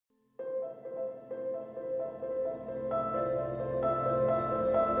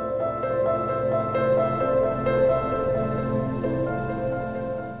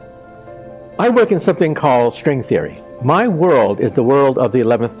I work in something called string theory. My world is the world of the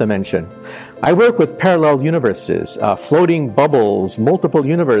 11th dimension. I work with parallel universes, floating bubbles, multiple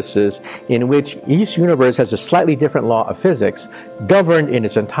universes in which each universe has a slightly different law of physics governed in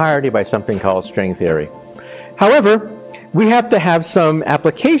its entirety by something called string theory. However, we have to have some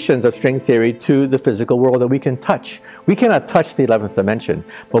applications of string theory to the physical world that we can touch. We cannot touch the 11th dimension,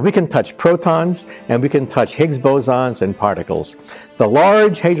 but we can touch protons and we can touch Higgs bosons and particles. The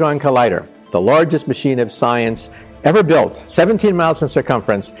Large Hadron Collider, the largest machine of science ever built, 17 miles in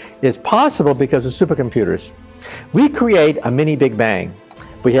circumference, is possible because of supercomputers. We create a mini Big Bang.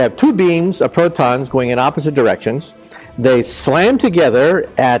 We have two beams of protons going in opposite directions. They slam together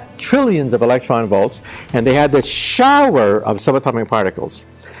at trillions of electron volts, and they have this shower of subatomic particles.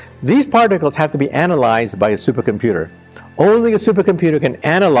 These particles have to be analyzed by a supercomputer. Only a supercomputer can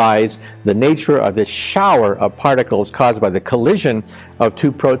analyze the nature of this shower of particles caused by the collision of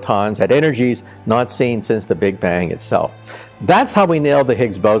two protons at energies not seen since the Big Bang itself. That's how we nail the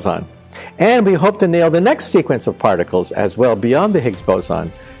Higgs boson. And we hope to nail the next sequence of particles as well beyond the Higgs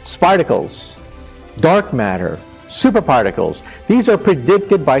boson. Sparticles, dark matter, superparticles. These are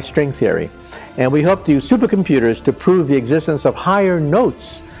predicted by string theory. And we hope to use supercomputers to prove the existence of higher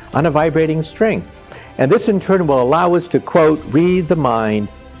notes on a vibrating string. And this in turn will allow us to, quote, read the mind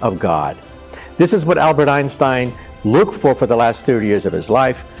of God. This is what Albert Einstein looked for the last 30 years of his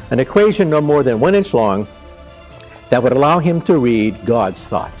life, an equation no more than 1 inch long that would allow him to read God's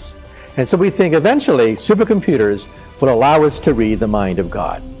thoughts. And so we think eventually supercomputers will allow us to read the mind of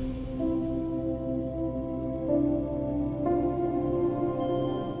God.